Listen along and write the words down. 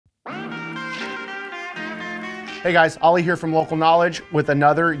Hey guys, Ollie here from Local Knowledge with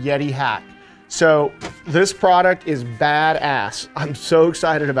another YETI hack. So this product is badass. I'm so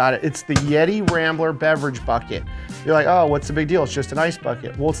excited about it. It's the YETI Rambler Beverage Bucket. You're like, oh, what's the big deal? It's just an ice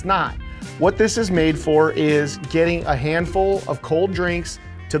bucket. Well, it's not. What this is made for is getting a handful of cold drinks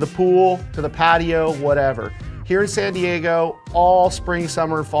to the pool, to the patio, whatever. Here in San Diego, all spring,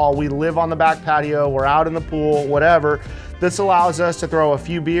 summer, fall, we live on the back patio, we're out in the pool, whatever. This allows us to throw a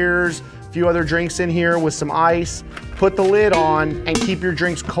few beers, a few other drinks in here with some ice, put the lid on, and keep your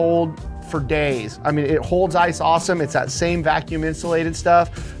drinks cold for days. I mean, it holds ice awesome. It's that same vacuum insulated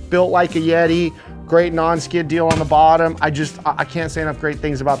stuff, built like a YETI, great non-skid deal on the bottom. I can't say enough great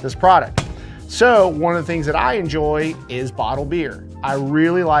things about this product. So one of the things that I enjoy is bottled beer. I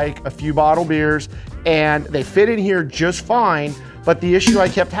really like a few bottled beers, and they fit in here just fine, but the issue I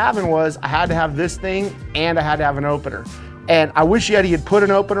kept having was I had to have this thing and I had to have an opener. And I wish YETI had put an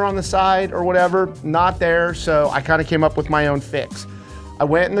opener on the side or whatever, not there, so I kind of came up with my own fix. I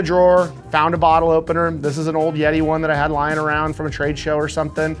went in the drawer, found a bottle opener. This is an old YETI one that I had lying around from a trade show or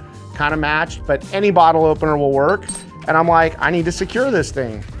something, kind of matched, but any bottle opener will work. And I'm like, I need to secure this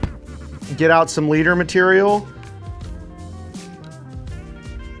thing. Get out some leader material,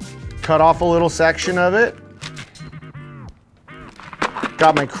 cut off a little section of it.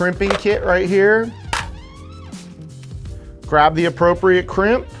 Got my crimping kit right here. Grab the appropriate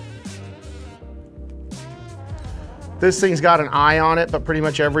crimp. This thing's got an eye on it, but pretty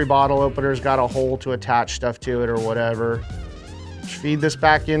much every bottle opener's got a hole to attach stuff to it or whatever. Just feed this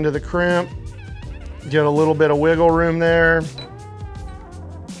back into the crimp. Get a little bit of wiggle room there.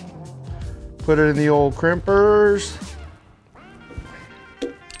 Put it in the old crimpers.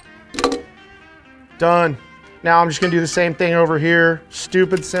 Done. Now I'm just gonna do the same thing over here.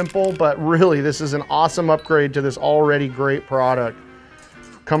 Stupid simple, but really this is an awesome upgrade to this already great product.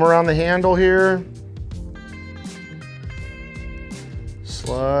 Come around the handle here.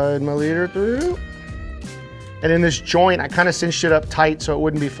 Slide my leader through. And in this joint, I kind of cinched it up tight so it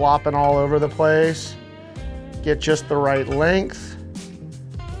wouldn't be flopping all over the place. Get just the right length.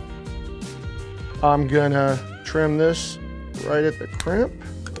 I'm gonna trim this right at the crimp.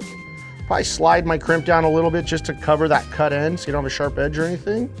 Probably slide my crimp down a little bit just to cover that cut end so you don't have a sharp edge or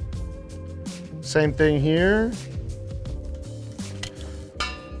anything. Same thing here.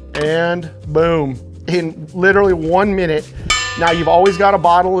 And boom, in literally 1 minute. Now you've always got a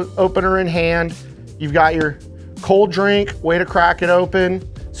bottle opener in hand. You've got your cold drink, way to crack it open.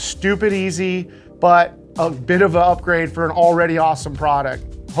 Stupid easy, but a bit of an upgrade for an already awesome product.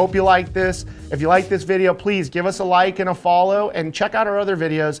 Hope you like this. If you like this video, please give us a like and a follow and check out our other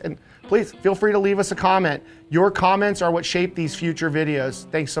videos. And please feel free to leave us a comment. Your comments are what shape these future videos.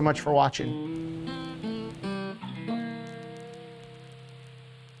 Thanks so much for watching.